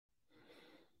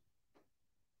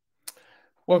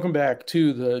Welcome back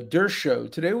to the Durst Show.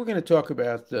 Today we're going to talk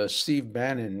about the Steve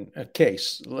Bannon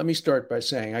case. Let me start by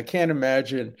saying I can't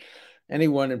imagine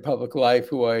anyone in public life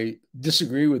who I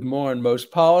disagree with more on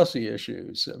most policy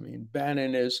issues. I mean,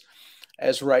 Bannon is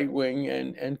as right-wing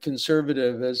and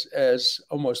conservative as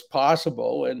almost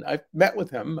possible. And I've met with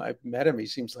him. I've met him. He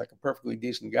seems like a perfectly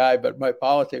decent guy, but my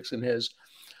politics and his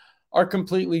are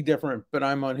completely different, but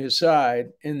I'm on his side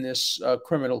in this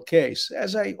criminal case,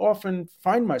 as I often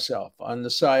find myself on the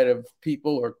side of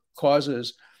people or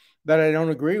causes that I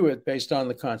don't agree with based on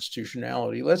the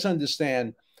constitutionality. Let's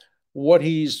understand what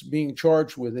he's being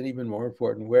charged with, and even more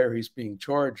important, where he's being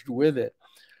charged with it.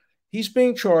 He's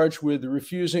being charged with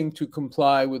refusing to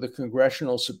comply with a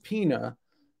congressional subpoena,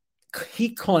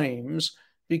 he claims,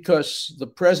 because the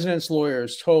president's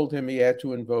lawyers told him he had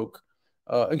to invoke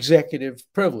executive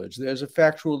privilege. There's a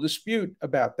factual dispute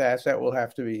about that that will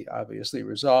have to be obviously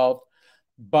resolved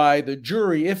by the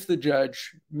jury if the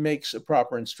judge makes a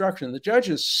proper instruction. The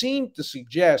judges seem to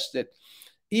suggest that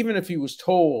even if he was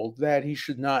told that he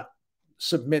should not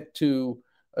submit to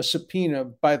a subpoena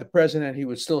by the president, he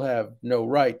would still have no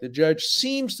right. The judge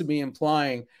seems to be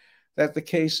implying that the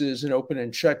case is an open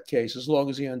and shut case as long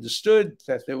as he understood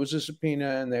that there was a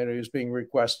subpoena and that he was being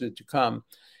requested to come.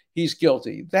 He's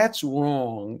guilty. That's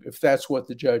wrong if that's what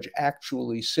the judge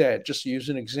actually said. Just to use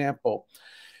an example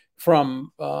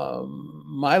from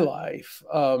my life,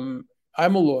 I'm a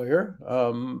lawyer.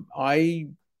 I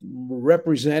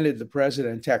represented the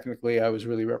president. Technically, I was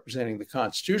really representing the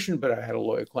Constitution, but I had a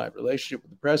lawyer-client relationship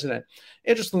with the president.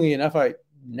 Interestingly enough, I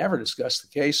never discussed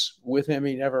the case with him.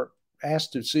 He never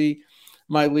asked to see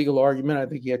my legal argument. I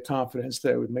think he had confidence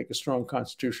that I would make a strong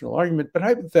constitutional argument. But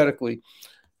hypothetically,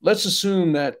 let's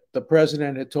assume that the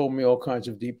president had told me all kinds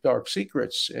of deep, dark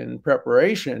secrets in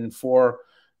preparation for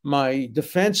my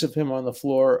defense of him on the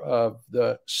floor of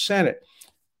the Senate.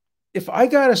 If I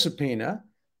got a subpoena,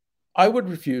 I would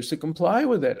refuse to comply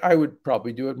with it. I would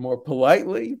probably do it more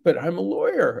politely, but I'm a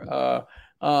lawyer.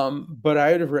 But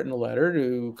I would have written a letter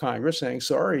to Congress saying,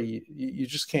 sorry, you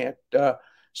just can't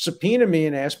subpoena me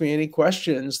and ask me any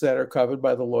questions that are covered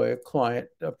by the lawyer-client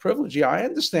privilege. Yeah, I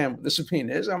understand what the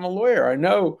subpoena is. I'm a lawyer. I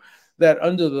know that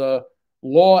under the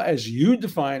law as you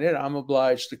define it, I'm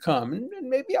obliged to come. And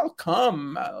maybe I'll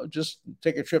come. I'll just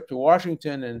take a trip to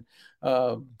Washington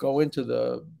and go into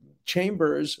the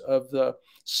chambers of the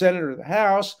Senate or the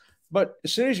House. But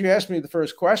as soon as you ask me the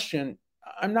first question,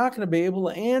 I'm not going to be able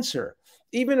to answer,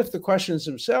 even if the questions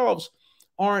themselves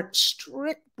aren't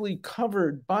strictly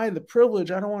covered by the privilege.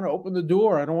 I don't want to open the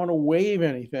door. I don't want to waive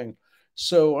anything.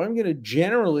 So I'm going to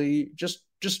generally just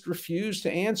refuse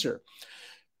to answer.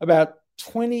 About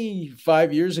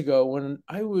 25 years ago, when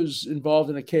I was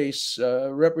involved in a case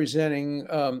representing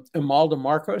Imelda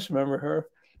Marcos, remember her?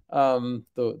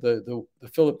 The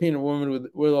Filipino woman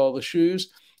with all the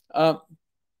shoes.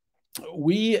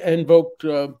 We invoked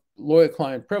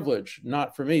lawyer-client privilege,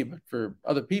 not for me, but for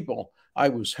other people. I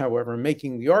was, however,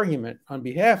 making the argument on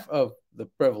behalf of the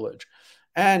privilege.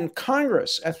 And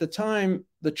Congress, at the time,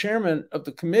 the chairman of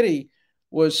the committee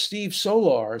was Steve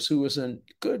Solars, who was a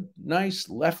good, nice,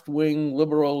 left-wing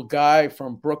liberal guy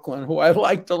from Brooklyn who I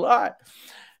liked a lot,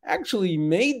 actually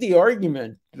made the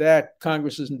argument that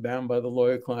Congress isn't bound by the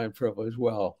lawyer-client privilege.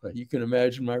 Well, you can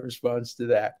imagine my response to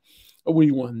that.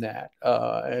 We won that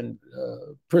and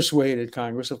persuaded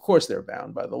Congress. Of course, they're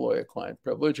bound by the lawyer-client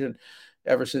privilege. And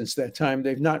ever since that time,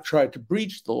 they've not tried to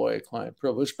breach the lawyer-client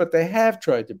privilege, but they have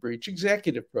tried to breach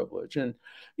executive privilege. And,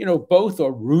 you know, both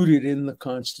are rooted in the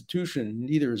Constitution.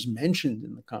 Neither is mentioned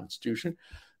in the Constitution,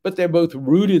 but they're both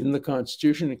rooted in the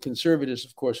Constitution. And conservatives,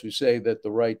 of course, who say that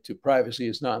the right to privacy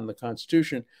is not in the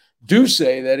Constitution, do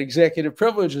say that executive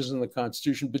privilege is in the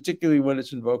Constitution, particularly when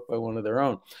it's invoked by one of their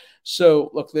own.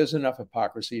 So, look, there's enough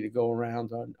hypocrisy to go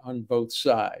around on both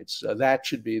sides. That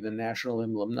should be the national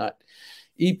emblem, not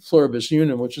e pluribus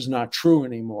unum, which is not true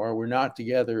anymore. We're not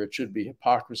together. It should be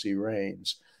hypocrisy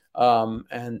reigns.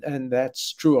 And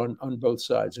that's true on both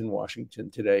sides in Washington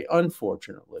today,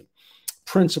 unfortunately.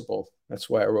 Principle,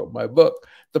 that's why I wrote my book,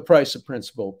 The Price of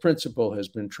Principle. Principle has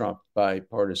been trumped by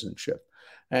partisanship.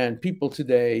 And people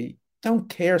today don't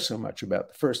care so much about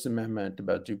the First Amendment,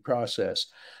 about due process,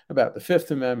 about the Fifth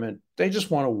Amendment. They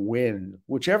just want to win,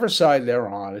 whichever side they're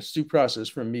on. It's due process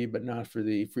for me, but not for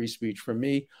thee. Free speech for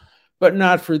me, but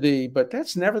not for thee. But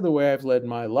that's never the way I've led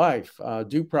my life.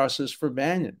 Due process for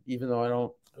Bannon, even though I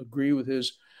don't agree with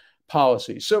his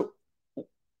policy. So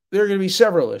there are going to be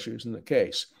several issues in the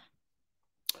case.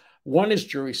 One is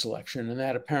jury selection, and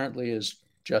that apparently is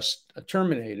just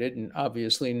terminated, and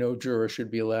obviously no juror should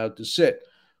be allowed to sit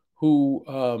who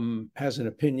has an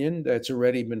opinion that's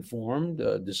already been formed.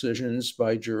 Decisions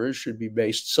by jurors should be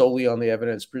based solely on the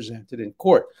evidence presented in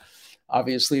court.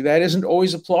 Obviously, that isn't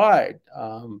always applied.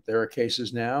 There are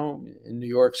cases now in New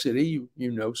York City,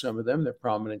 you know some of them, they're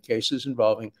prominent cases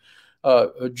involving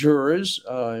jurors.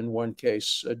 In one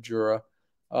case, a juror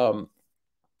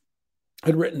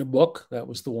had written a book. That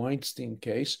was the Weinstein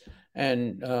case.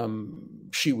 And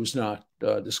she was not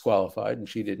disqualified, and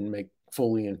she didn't make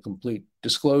fully and complete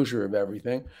disclosure of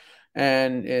everything.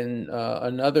 And in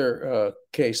another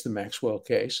case, the Maxwell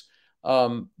case,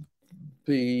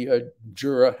 the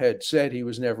juror had said he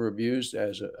was never abused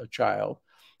as a child.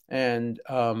 And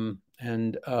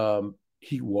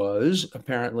he was,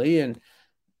 apparently, and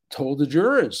told the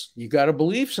jurors, you got to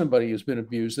believe somebody who's been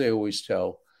abused. They always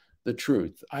tell the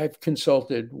truth. I've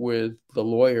consulted with the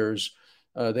lawyers.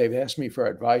 They've asked me for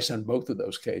advice on both of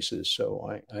those cases. So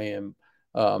I am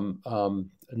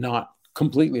not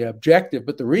completely objective.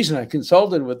 But the reason I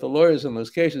consulted with the lawyers on those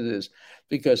cases is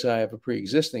because I have a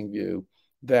pre-existing view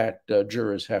that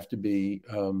jurors have to be,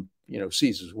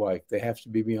 Caesar's wife. They have to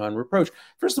be beyond reproach.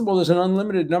 First of all, there's an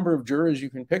unlimited number of jurors you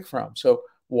can pick from. So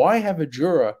why have a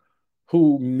juror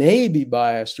who may be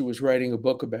biased, who was writing a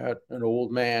book about an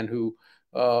old man who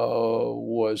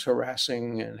was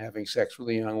harassing and having sex with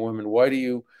a young woman? Why do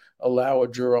you allow a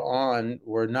juror on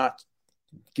or not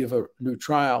give a new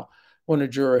trial when a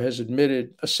juror has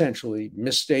admitted essentially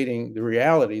misstating the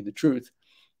reality, the truth,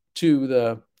 to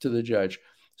the judge?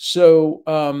 So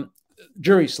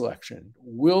jury selection.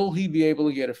 Will he be able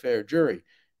to get a fair jury?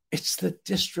 It's the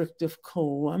District of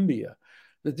Columbia.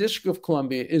 The District of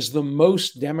Columbia is the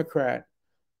most Democrat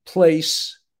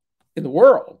place in the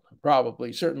world,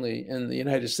 probably, certainly in the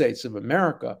United States of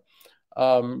America.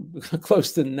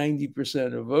 Close to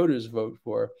 90% of voters vote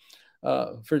for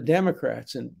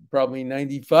Democrats, and probably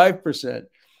 95%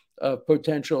 of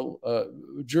potential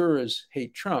jurors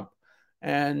hate Trump.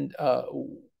 And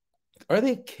are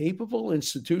they capable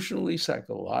institutionally,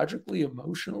 psychologically,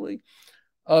 emotionally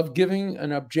of giving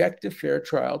an objective, fair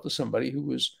trial to somebody who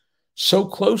was so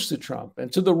close to Trump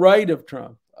and to the right of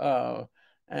Trump? I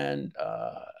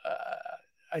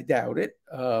doubt it.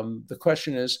 The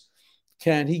question is,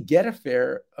 can he get a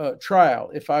fair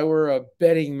trial? If I were a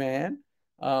betting man,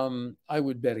 I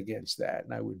would bet against that.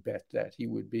 And I would bet that he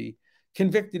would be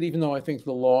convicted, even though I think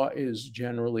the law is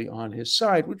generally on his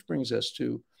side, which brings us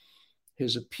to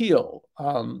his appeal.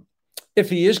 If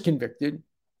he is convicted,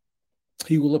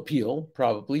 he will appeal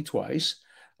probably twice.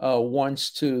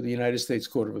 Once to the United States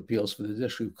Court of Appeals for the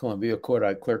District of Columbia, a court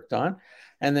I clerked on,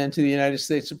 and then to the United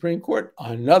States Supreme Court,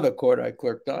 another court I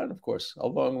clerked on. Of course, a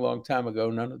long, long time ago,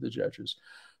 none of the judges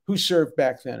who served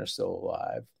back then are still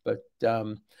alive. But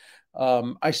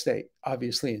I stay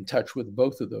obviously in touch with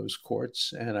both of those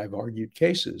courts, and I've argued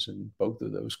cases in both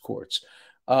of those courts.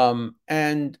 I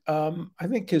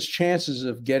think his chances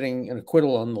of getting an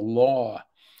acquittal on the law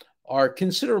are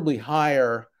considerably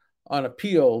higher on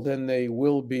appeal than they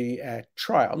will be at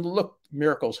trial. And look,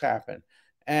 miracles happen.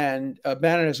 And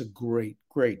Bannon is a great,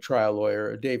 great trial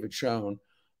lawyer, David Schoen,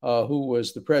 who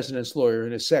was the president's lawyer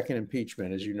in his second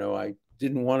impeachment. As you know, I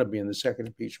didn't want to be in the second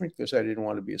impeachment because I didn't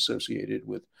want to be associated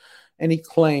with any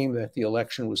claim that the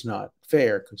election was not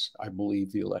fair, because I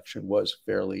believe the election was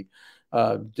fairly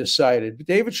decided. But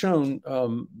David Schoen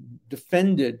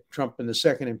defended Trump in the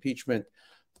second impeachment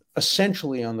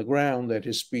essentially on the ground that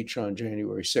his speech on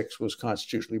January 6th was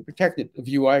constitutionally protected, a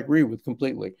view I agree with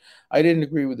completely. I didn't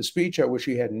agree with the speech. I wish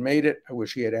he hadn't made it. I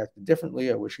wish he had acted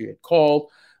differently. I wish he had called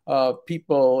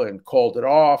people and called it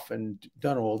off and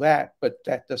done all that. But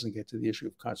that doesn't get to the issue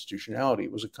of constitutionality.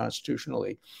 It was a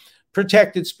constitutionally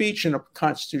protected speech, and a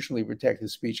constitutionally protected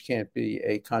speech can't be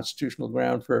a constitutional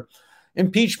ground for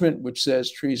impeachment, which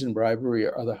says treason, bribery,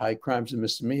 or other high crimes and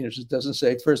misdemeanors. It doesn't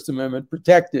say First Amendment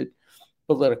protected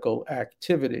political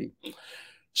activity.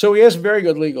 So he has a very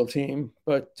good legal team,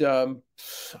 but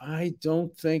I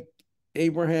don't think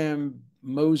Abraham,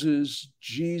 Moses,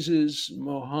 Jesus,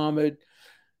 Muhammad,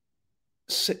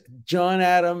 John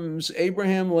Adams,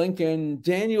 Abraham Lincoln,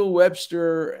 Daniel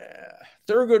Webster,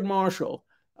 Thurgood Marshall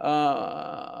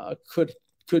could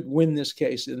win this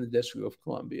case in the District of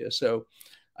Columbia. So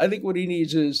I think what he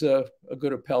needs is a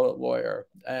good appellate lawyer,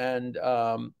 and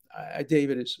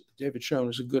David Schoen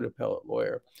is a good appellate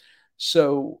lawyer.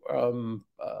 So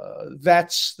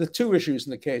that's the two issues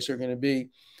in the case are going to be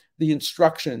the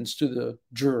instructions to the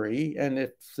jury, and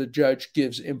if the judge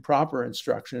gives improper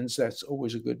instructions, that's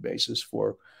always a good basis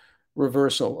for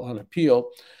reversal on appeal.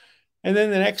 And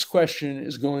then the next question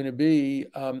is going to be,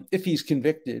 if he's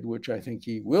convicted, which I think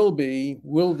he will be,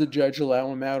 will the judge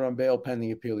allow him out on bail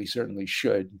pending appeal? He certainly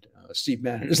should. Steve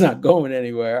Bannon is not going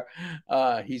anywhere.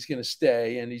 He's going to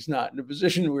stay, and he's not in a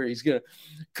position where he's going to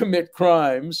commit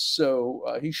crimes.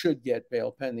 So he should get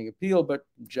bail pending appeal. But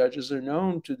judges are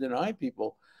known to deny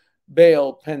people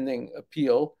bail pending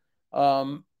appeal.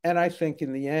 And I think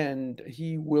in the end,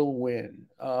 he will win.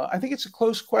 I think it's a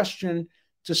close question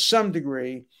to some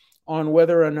degree on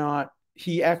whether or not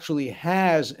he actually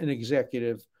has an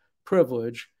executive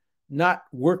privilege, not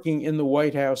working in the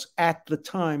White House at the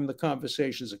time the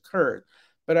conversations occurred.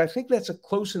 But I think that's a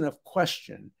close enough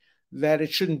question that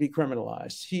it shouldn't be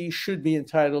criminalized. He should be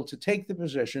entitled to take the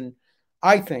position.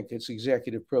 I think it's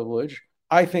executive privilege.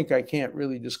 I think I can't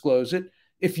really disclose it.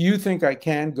 If you think I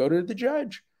can, go to the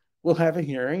judge. We'll have a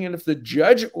hearing. And if the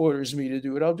judge orders me to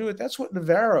do it, I'll do it. That's what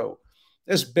Navarro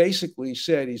has basically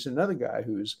said. He's another guy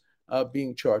who's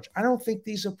being charged. I don't think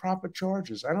these are proper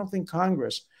charges. I don't think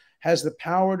Congress has the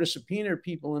power to subpoena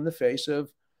people in the face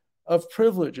of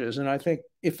privileges. And I think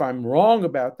if I'm wrong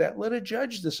about that, let a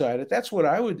judge decide it. That's what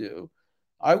I would do.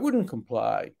 I wouldn't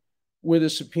comply with a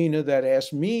subpoena that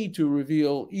asked me to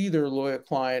reveal either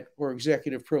lawyer-client or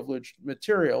executive privilege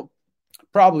material.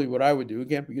 Probably what I would do,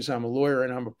 again, because I'm a lawyer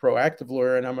and I'm a proactive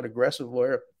lawyer and I'm an aggressive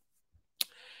lawyer,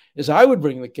 is I would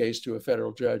bring the case to a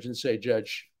federal judge and say,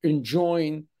 Judge,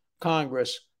 enjoin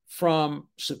Congress from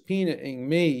subpoenaing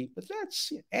me. But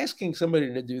that's asking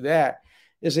somebody to do that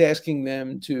is asking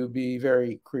them to be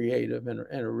very creative and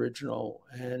original.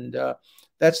 And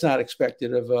that's not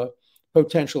expected of a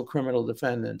potential criminal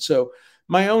defendant. So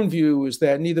my own view is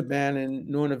that neither Bannon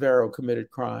nor Navarro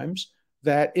committed crimes,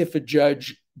 that if a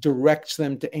judge directs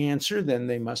them to answer, then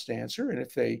they must answer. And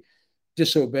if they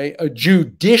disobey a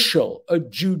judicial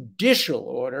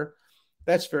order,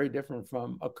 that's very different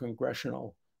from a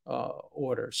congressional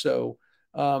order. So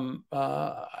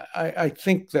I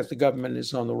think that the government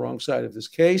is on the wrong side of this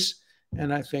case,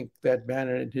 and I think that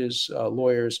Bannon and his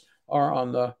lawyers are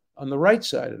on the right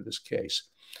side of this case.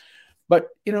 But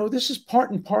this is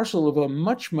part and parcel of a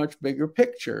much, much bigger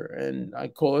picture, and I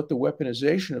call it the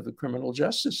weaponization of the criminal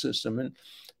justice system. And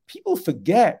people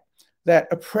forget that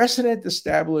a precedent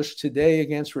established today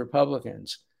against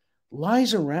Republicans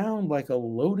lies around like a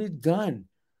loaded gun,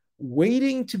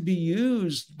 waiting to be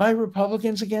used by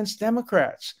Republicans against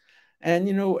Democrats. And,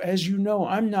 as you know,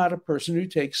 I'm not a person who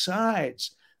takes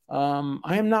sides.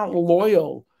 I am not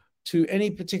loyal to any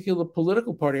particular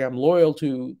political party. I'm loyal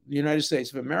to the United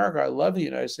States of America. I love the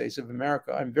United States of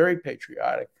America. I'm very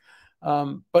patriotic.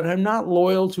 But I'm not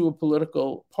loyal to a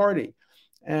political party.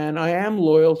 And I am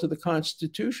loyal to the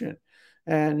Constitution.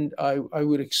 And I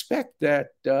would expect that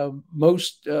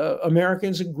most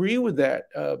Americans agree with that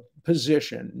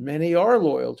position. Many are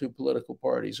loyal to political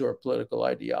parties or political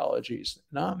ideologies,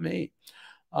 not me.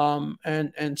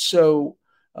 And so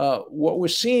what we're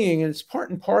seeing, and it's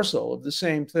part and parcel of the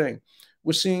same thing,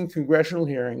 we're seeing congressional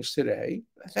hearings today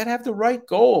that have the right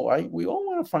goal. We all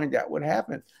want to find out what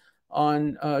happened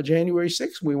on January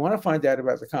 6th. We want to find out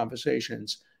about the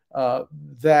conversations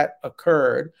that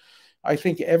occurred. I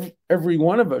think every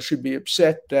one of us should be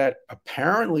upset that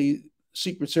apparently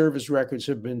Secret Service records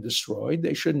have been destroyed.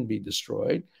 They shouldn't be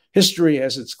destroyed. History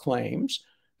has its claims.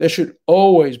 There should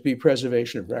always be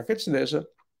preservation of records, and there's a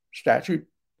statute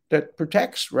that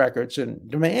protects records and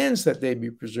demands that they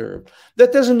be preserved.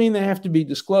 That doesn't mean they have to be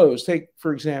disclosed. Take,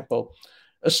 for example,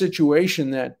 a situation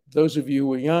that those of you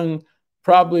who are young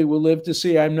probably will live to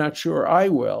see. I'm not sure I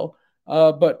will.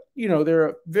 But, there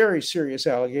are very serious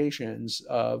allegations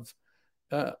of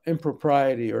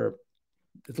impropriety, or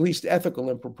at least ethical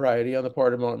impropriety, on the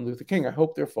part of Martin Luther King. I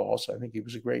hope they're false. I think he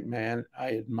was a great man.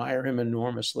 I admire him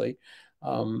enormously.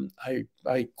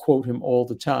 I quote him all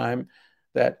the time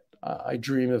that I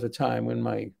dream of a time when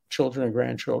my children and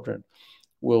grandchildren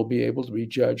will be able to be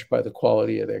judged by the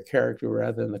quality of their character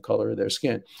rather than the color of their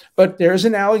skin. But there's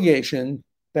an allegation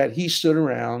that he stood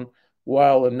around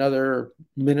while another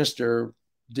minister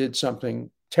did something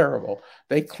terrible.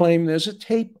 They claim there's a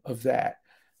tape of that.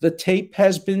 The tape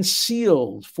has been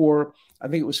sealed for, I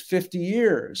think it was 50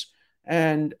 years.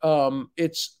 And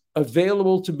it's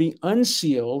available to be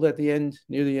unsealed near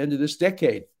the end of this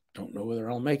decade. Don't know whether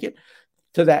I'll make it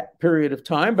to that period of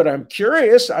time, but I'm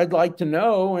curious. I'd like to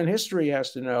know, and history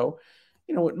has to know,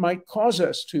 it might cause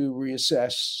us to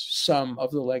reassess some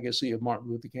of the legacy of Martin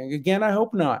Luther King. Again, I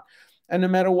hope not. And no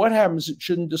matter what happens, it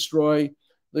shouldn't destroy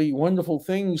the wonderful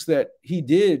things that he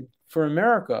did for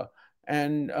America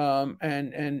and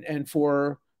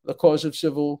for the cause of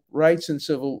civil rights and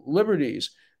civil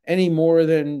liberties. any more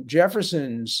than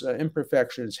Jefferson's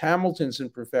imperfections, Hamilton's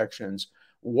imperfections,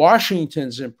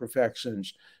 Washington's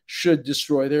imperfections should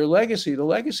destroy their legacy. The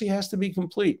legacy has to be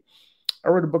complete. I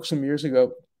wrote a book some years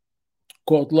ago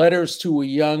called Letters to a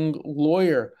Young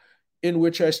Lawyer, in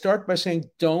which I start by saying,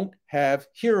 don't have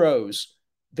heroes.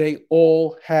 They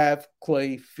all have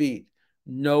clay feet.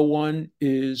 No one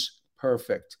is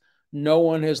perfect. No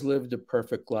one has lived a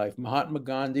perfect life. Mahatma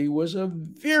Gandhi was a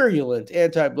virulent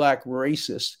anti-Black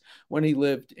racist when he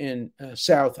lived in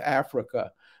South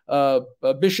Africa.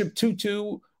 Bishop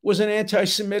Tutu was an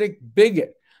anti-Semitic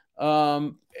bigot.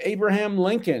 Abraham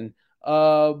Lincoln,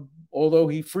 although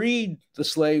he freed the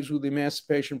slaves with the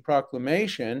Emancipation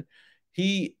Proclamation,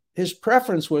 his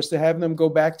preference was to have them go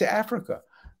back to Africa.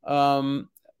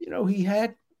 He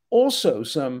had also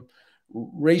some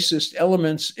racist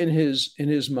elements in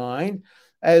his mind,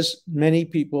 as many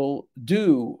people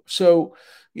do. So,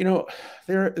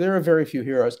 there are very few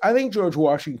heroes. I think George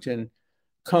Washington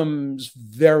comes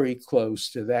very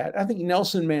close to that. I think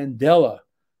Nelson Mandela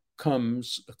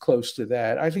comes close to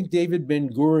that. I think David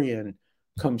Ben-Gurion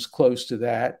comes close to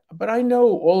that. But I know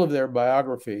all of their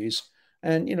biographies,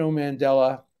 and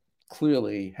Mandela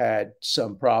clearly had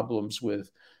some problems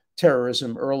with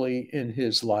terrorism early in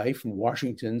his life, and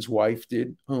Washington's wife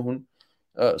did own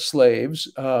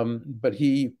slaves, but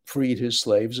he freed his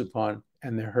slaves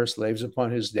her slaves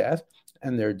upon his death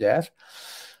and their death.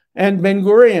 And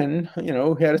Ben-Gurion,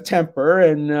 had a temper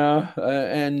and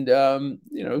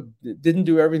didn't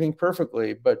do everything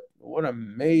perfectly, but what an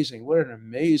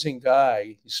amazing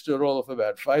guy. He stood all of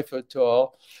about 5 foot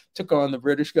tall, took on the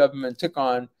British government, took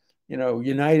on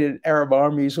united Arab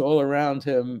armies all around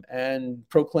him, and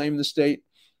proclaimed the state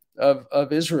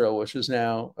of Israel, which has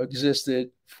now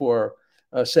existed for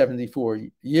 74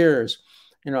 years.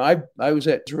 I was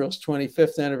at Israel's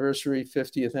 25th anniversary,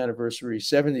 50th anniversary,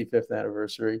 75th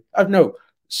anniversary.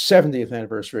 70th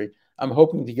anniversary. I'm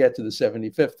hoping to get to the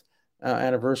 75th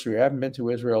anniversary. I haven't been to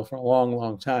Israel for a long,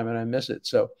 long time, and I miss it.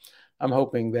 So I'm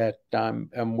hoping that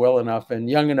I'm well enough and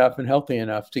young enough and healthy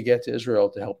enough to get to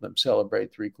Israel to help them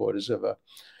celebrate 3/4 of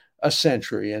a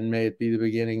century. And may it be the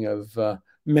beginning of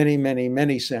many, many,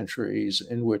 many centuries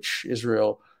in which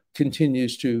Israel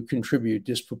continues to contribute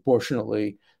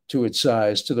disproportionately to its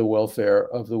size to the welfare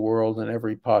of the world in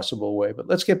every possible way. But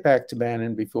let's get back to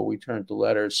Bannon before we turn to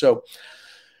letters. So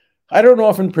I don't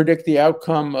often predict the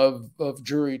outcome of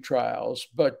jury trials,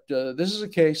 but this is a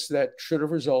case that should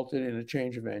have resulted in a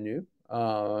change of venue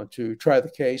to try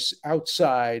the case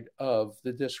outside of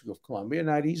the District of Columbia.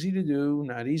 Not easy to do,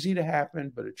 not easy to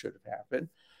happen, but it should have happened.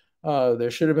 There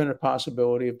should have been a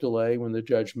possibility of delay when the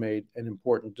judge made an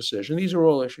important decision. These are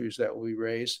all issues that will be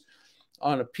raised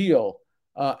on appeal.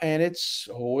 And it's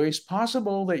always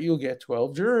possible that you'll get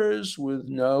 12 jurors with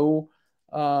no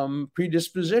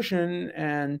predisposition,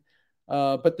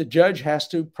 but the judge has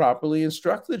to properly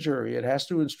instruct the jury. It has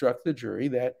to instruct the jury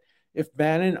that if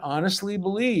Bannon honestly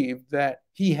believed that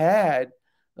he had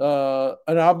an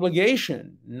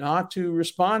obligation not to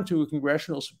respond to a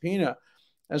congressional subpoena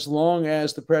as long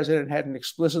as the president hadn't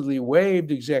explicitly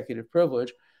waived executive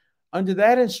privilege, under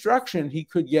that instruction, he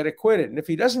could get acquitted. And if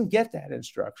he doesn't get that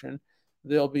instruction,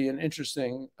 there'll be an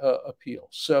interesting appeal.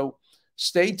 So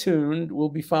stay tuned. We'll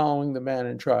be following the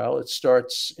Bannon trial. It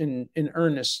starts in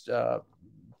earnest,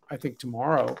 I think,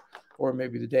 tomorrow or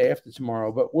maybe the day after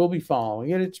tomorrow, but we'll be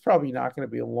following it. It's probably not going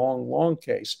to be a long, long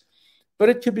case, but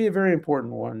it could be a very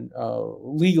important one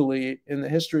legally in the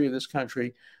history of this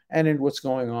country and in what's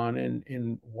going on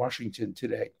in Washington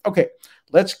today. Okay,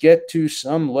 let's get to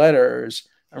some letters.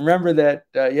 I remember that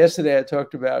yesterday I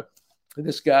talked about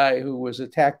this guy who was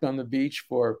attacked on the beach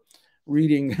for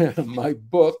reading my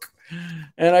book.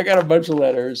 And I got a bunch of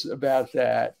letters about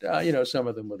that. Some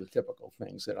of them were the typical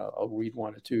things that I'll read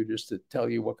one or two just to tell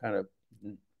you what kind of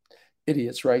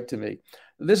idiots write to me.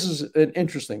 This is an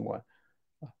interesting one.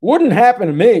 Wouldn't happen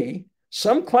to me.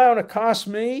 Some clown accosts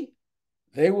me,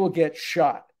 they will get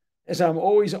shot, as I'm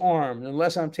always armed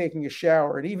unless I'm taking a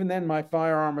shower. And even then, my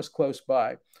firearm is close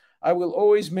by. I will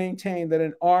always maintain that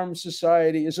an armed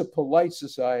society is a polite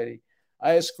society.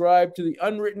 I ascribe to the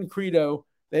unwritten credo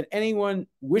that anyone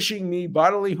wishing me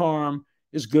bodily harm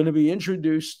is going to be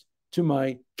introduced to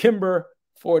my Kimber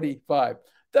 45.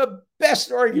 The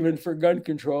best argument for gun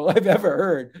control I've ever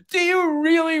heard. Do you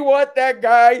really want that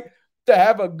guy to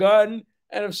have a gun?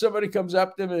 And if somebody comes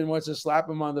up to him and wants to slap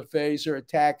him on the face or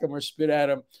attack him or spit at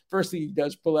him, first thing he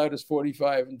does, pull out his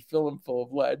 45 and fill him full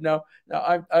of lead. No,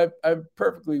 I'm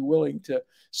perfectly willing to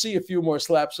see a few more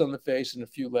slaps on the face and a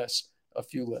few less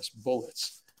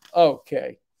bullets.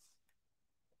 Okay.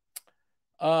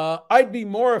 I'd be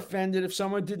more offended if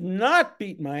someone did not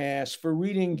beat my ass for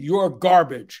reading your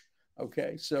garbage.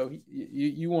 Okay, so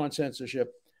you want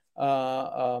censorship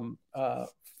for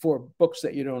books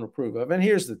that you don't approve of. And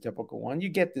here's the typical one. You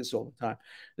get this all the time.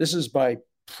 This is by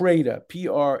Prada,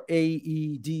 Praeda.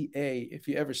 If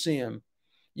you ever see him,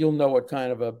 you'll know what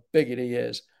kind of a bigot he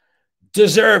is.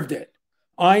 Deserved it.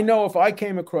 I know if I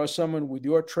came across someone with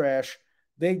your trash,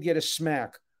 they'd get a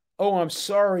smack. Oh, I'm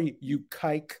sorry, you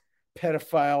kike,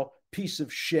 pedophile, piece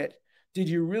of shit. Did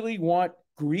you really want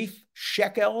grief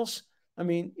shekels? I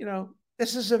mean,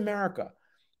 this is America.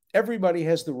 Everybody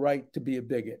has the right to be a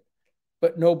bigot,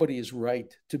 but nobody is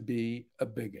right to be a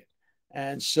bigot.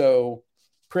 And so,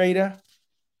 Prada,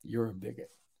 you're a bigot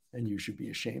and you should be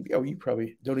ashamed. Oh, you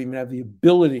probably don't even have the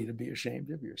ability to be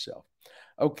ashamed of yourself.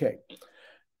 Okay.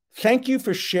 Thank you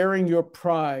for sharing your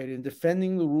pride in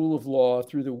defending the rule of law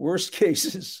through the worst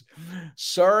cases.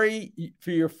 Sorry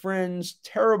for your friend's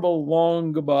terrible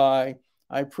long goodbye.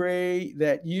 I pray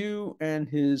that you and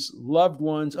his loved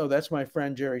ones, oh, that's my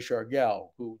friend Jerry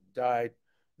Shargell, who died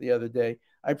the other day.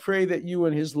 I pray that you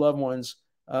and his loved ones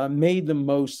made the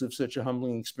most of such a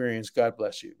humbling experience. God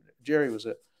bless you. Jerry was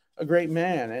a great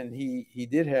man, and he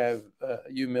did have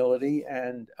humility,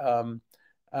 and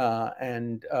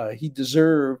he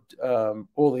deserved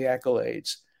all the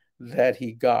accolades that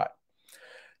he got.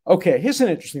 Okay, here's an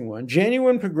interesting one.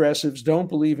 Genuine progressives don't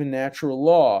believe in natural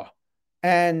law,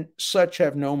 and such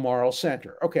have no moral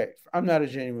center. Okay, I'm not a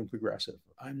genuine progressive.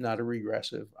 I'm not a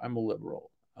regressive. I'm a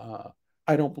liberal.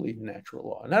 I don't believe in natural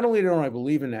law. Not only don't I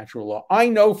believe in natural law, I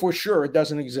know for sure it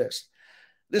doesn't exist.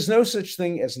 There's no such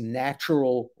thing as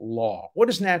natural law. What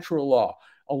is natural law?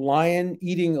 A lion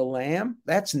eating a lamb?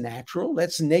 That's natural.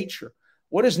 That's nature.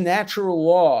 What is natural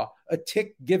law? A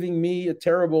tick giving me a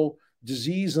terrible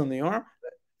disease on the arm?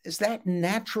 Is that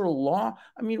natural law?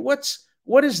 I mean, what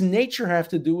does nature have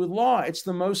to do with law? It's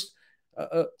the most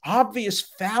obvious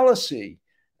fallacy.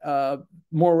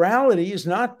 Morality is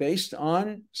not based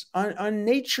on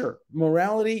nature.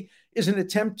 Morality is an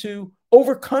attempt to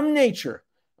overcome nature.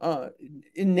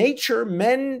 In nature,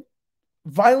 men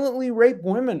violently rape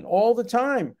women all the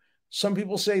time. Some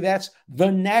people say that's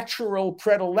the natural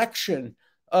predilection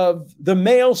of the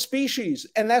male species,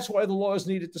 and that's why the law is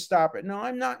needed to stop it. No,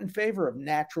 I'm not in favor of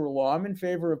natural law. I'm in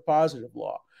favor of positive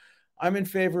law. I'm in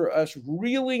favor of us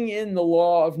reeling in the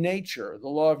law of nature. The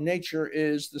law of nature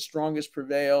is the strongest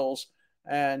prevails,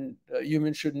 and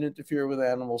humans shouldn't interfere with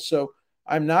animals. So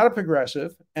I'm not a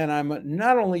progressive, and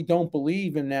not only don't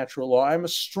believe in natural law, I'm a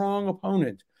strong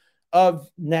opponent of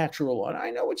natural law. And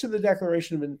I know it's in the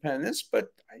Declaration of Independence, but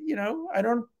I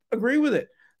don't agree with it.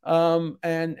 I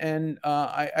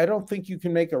don't think you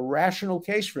can make a rational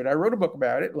case for it. I wrote a book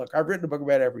about it. Look, I've written a book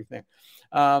about everything.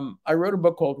 I wrote a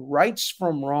book called Rights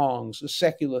from Wrongs, a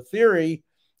secular theory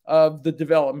of the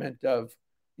development of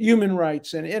human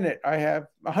rights. And in it, I have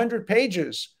 100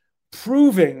 pages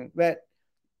proving that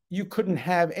you couldn't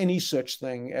have any such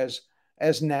thing as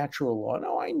natural law.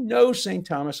 No, I know St.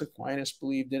 Thomas Aquinas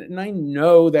believed in it, and I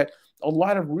know that a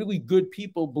lot of really good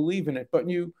people believe in it. But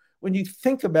when you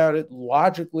think about it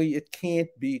logically, it can't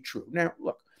be true. Now,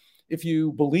 look, if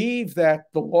you believe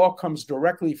that the law comes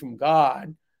directly from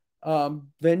God,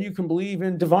 then you can believe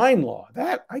in divine law.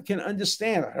 That I can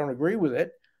understand. I don't agree with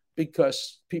it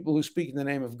because people who speak in the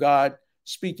name of God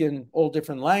speak in all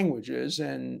different languages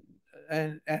and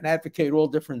advocate all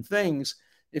different things.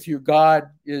 If your God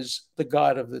is the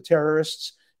God of the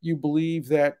terrorists, you believe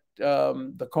that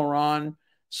the Quran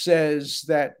says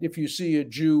that if you see a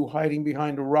Jew hiding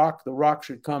behind a rock, the rock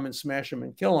should come and smash him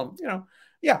and kill him.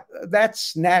 Yeah,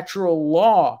 that's natural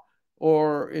law.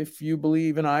 Or if you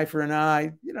believe an eye for an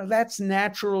eye, that's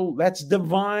natural, that's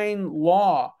divine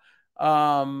law.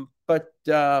 But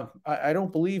I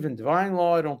don't believe in divine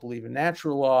law. I don't believe in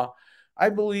natural law. I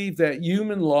believe that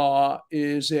human law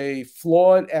is a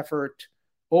flawed effort,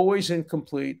 always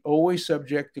incomplete, always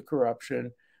subject to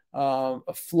corruption,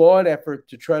 a flawed effort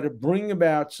to try to bring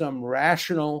about some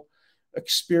rational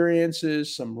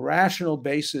experiences, some rational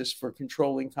basis for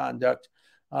controlling conduct.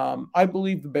 I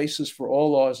believe the basis for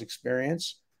all law is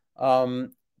experience.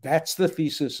 That's the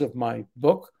thesis of my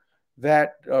book,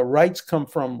 that rights come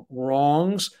from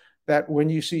wrongs, that when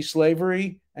you see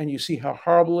slavery and you see how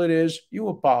horrible it is, you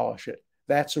abolish it.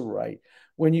 That's a right.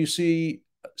 When you see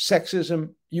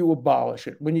sexism, you abolish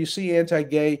it. When you see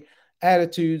anti-gay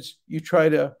attitudes, you try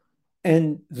to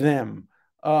end them.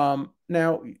 Now,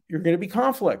 you're going to be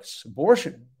conflicts.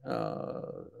 Abortion.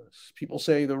 People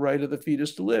say the right of the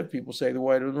fetus to live. People say the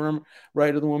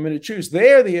right of the woman to choose.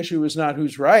 There, the issue is not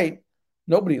who's right.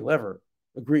 Nobody will ever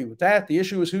agree with that. The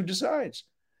issue is who decides.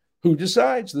 Who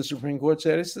decides? The Supreme Court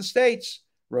said it's the states.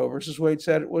 Roe versus Wade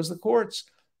said it was the courts.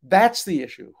 That's the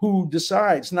issue. Who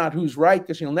decides, not who's right,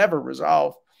 because you'll never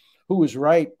resolve who is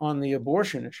right on the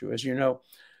abortion issue. As you know,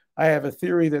 I have a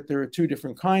theory that there are two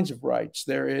different kinds of rights.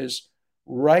 There is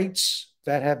rights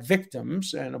that have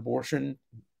victims, and abortion,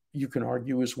 you can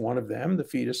argue, is one of them. The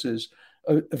fetus is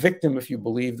a victim if you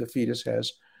believe the fetus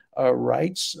has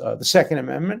rights. The Second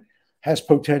Amendment has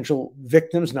potential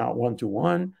victims, not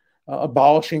one-to-one.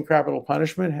 Abolishing capital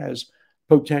punishment has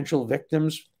potential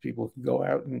victims. People can go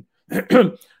out and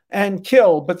and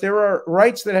kill, but there are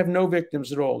rights that have no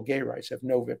victims at all. Gay rights have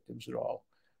no victims at all.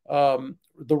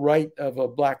 The right of a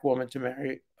black woman to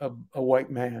marry a white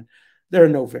man, there are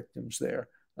no victims there.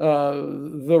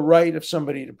 The right of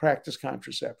somebody to practice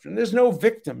contraception, there's no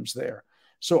victims there.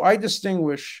 So I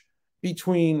distinguish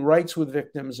between rights with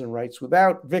victims and rights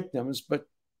without victims, but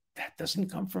that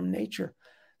doesn't come from nature.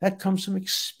 That comes from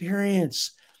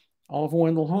experience. Oliver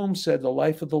Wendell Holmes said, the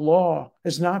life of the law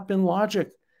has not been logic.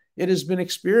 It has been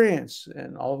experience.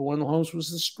 And Oliver Wendell Holmes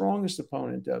was the strongest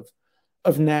opponent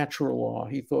of natural law.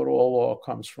 He thought all law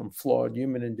comes from flawed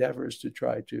human endeavors to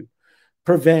try to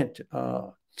prevent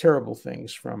terrible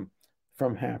things from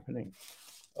happening.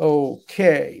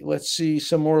 Okay, let's see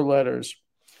some more letters.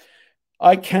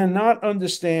 I cannot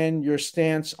understand your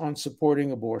stance on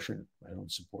supporting abortion. I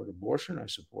don't support abortion. I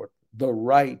support the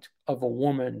right of a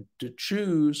woman to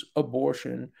choose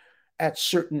abortion at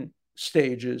certain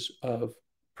stages of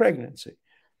pregnancy,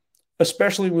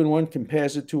 especially when one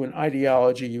compares it to an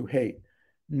ideology you hate.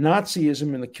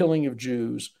 Nazism and the killing of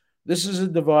Jews. This is a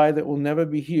divide that will never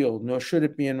be healed, nor should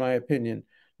it be, in my opinion.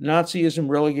 Nazism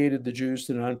relegated the Jews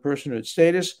to non-personhood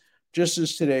status, just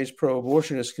as today's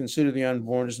pro-abortionists consider the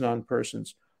unborn as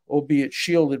non-persons, albeit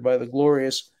shielded by the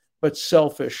glorious but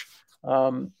selfish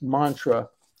mantra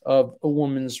of a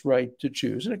woman's right to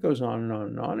choose. And it goes on and on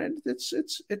and on. And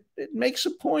it makes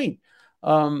a point.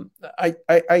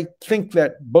 I think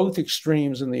that both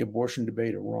extremes in the abortion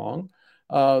debate are wrong.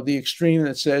 The extreme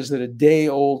that says that a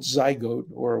day-old zygote,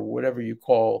 or whatever you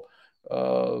call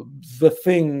the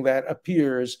thing that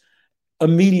appears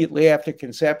immediately after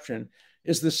conception,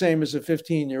 is the same as a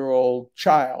 15-year-old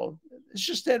child. It's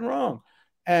just dead wrong.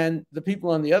 And the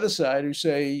people on the other side who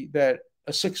say that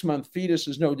a 6-month fetus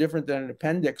is no different than an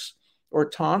appendix or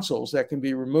tonsils that can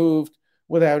be removed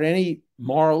without any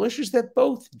moral issues, they're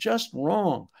both just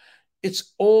wrong.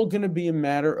 It's all going to be a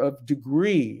matter of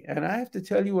degree. And I have to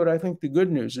tell you what I think the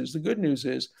good news is. The good news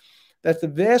is that the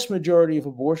vast majority of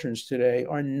abortions today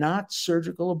are not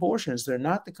surgical abortions. They're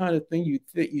not the kind of thing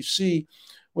that you see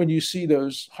when you see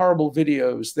those horrible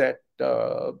videos that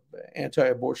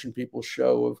anti-abortion people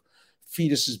show of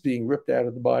fetuses being ripped out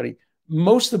of the body.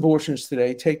 Most abortions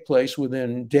today take place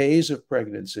within days of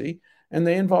pregnancy, and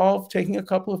they involve taking a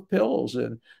couple of pills,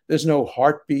 and there's no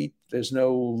heartbeat, there's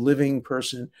no living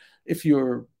person. If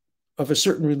you're of a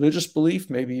certain religious belief,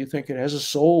 maybe you think it has a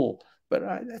soul, but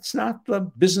that's not the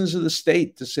business of the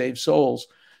state to save souls.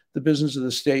 The business of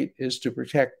the state is to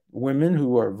protect women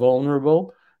who are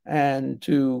vulnerable and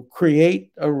to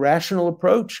create a rational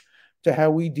approach to how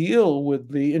we deal with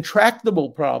the intractable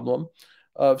problem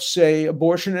of, say,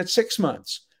 abortion at 6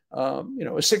 months. A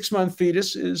 6-month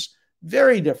fetus is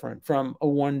very different from a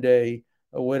 1-day,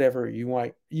 or whatever you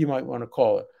might want to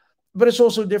call it. But it's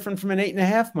also different from an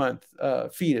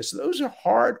 8.5-month fetus. Those are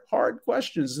hard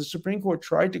questions. The Supreme Court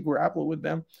tried to grapple with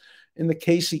them in the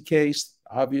Casey case.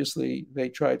 Obviously, they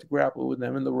tried to grapple with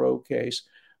them in the Roe case.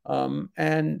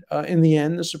 And in the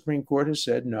end, the Supreme Court has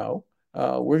said, no,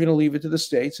 we're going to leave it to the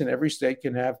states, and every state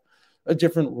can have a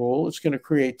different rule. It's going to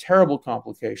create terrible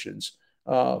complications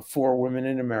for women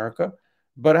in America.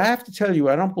 But I have to tell you,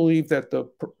 I don't believe that the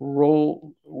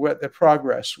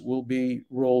progress will be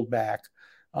rolled back.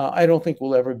 I don't think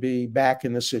we'll ever be back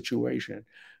in the situation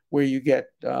where you get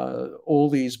all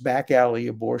these back alley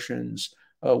abortions,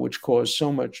 which cause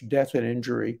so much death and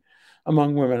injury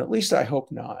among women. At least I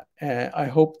hope not. And I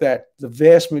hope that the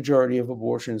vast majority of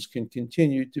abortions can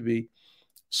continue to be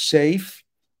safe,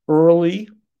 early,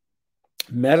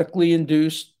 medically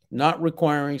induced, not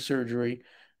requiring surgery,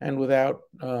 and without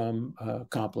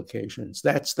complications.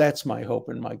 That's my hope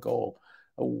and my goal.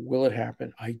 Will it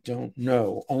happen? I don't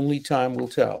know. Only time will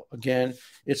tell. Again,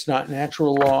 it's not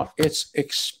natural law, it's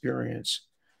experience.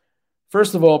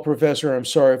 First of all, Professor, I'm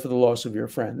sorry for the loss of your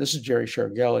friend. This is Jerry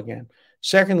Shargell again.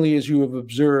 Secondly, as you have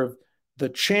observed, the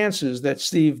chances that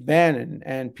Steve Bannon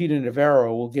and Peter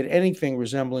Navarro will get anything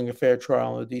resembling a fair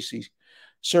trial in the D.C.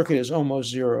 Circuit is almost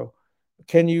zero.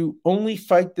 Can you only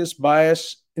fight this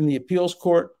bias in the appeals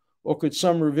court, or could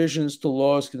some revisions to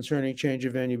laws concerning change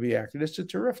of venue be acted? It's a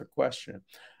terrific question.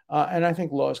 And I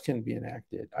think laws can be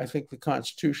enacted. I think the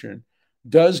Constitution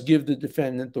does give the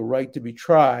defendant the right to be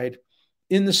tried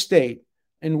in the state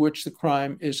in which the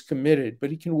crime is committed,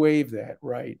 but he can waive that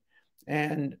right.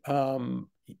 And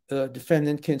the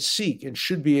defendant can seek and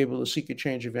should be able to seek a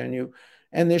change of venue.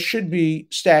 And there should be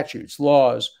statutes,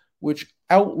 laws, which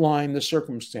outline the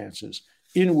circumstances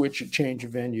in which a change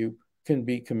of venue can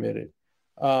be committed.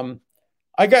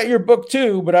 I got your book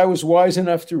too, but I was wise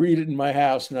enough to read it in my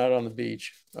house, not on the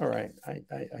beach. All right.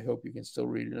 I hope you can still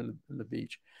read it on the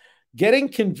beach. Getting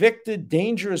convicted,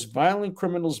 dangerous, violent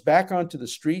criminals back onto the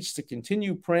streets to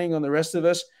continue preying on the rest of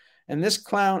us. And this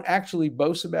clown actually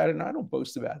boasts about it. And I don't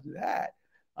boast about that.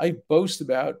 I boast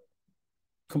about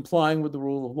complying with the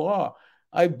rule of law.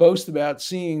 I boast about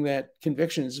seeing that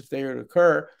convictions, if they are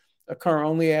to occur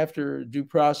only after due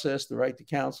process, the right to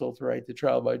counsel, the right to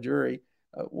trial by jury.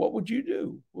 What would you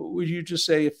do? Would you just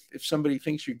say if somebody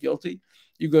thinks you're guilty,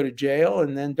 you go to jail,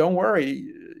 and then don't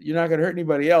worry, you're not going to hurt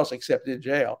anybody else except in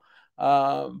jail.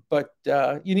 But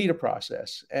you need a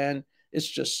process. And it's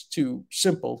just too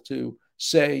simple to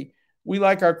say, we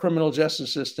like our criminal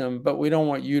justice system, but we don't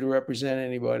want you to represent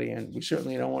anybody. And we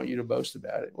certainly don't want you to boast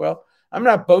about it. Well, I'm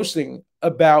not boasting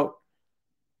about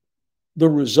the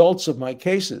results of my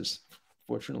cases.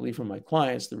 Fortunately for my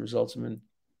clients, the results have been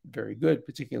very good,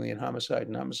 particularly in homicide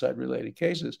and homicide-related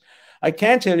cases. I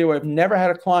can tell you I've never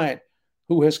had a client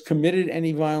who has committed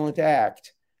any violent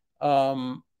act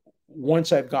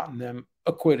once I've gotten them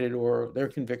acquitted or their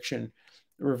conviction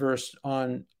reversed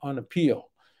on appeal.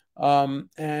 But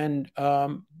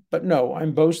no,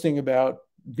 I'm boasting about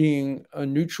being a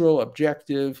neutral,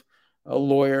 objective, a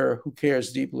lawyer who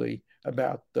cares deeply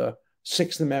about the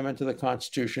Sixth Amendment to the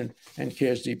Constitution and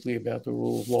cares deeply about the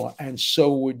rule of law. And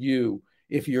so would you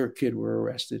if your kid were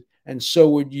arrested. And so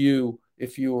would you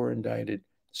if you were indicted.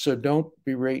 So don't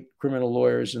berate criminal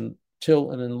lawyers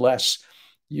until and unless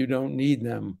you don't need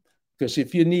them. Because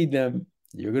if you need them,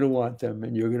 you're going to want them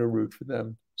and you're going to root for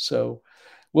them. So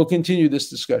we'll continue this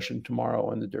discussion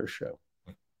tomorrow on the Durst Show.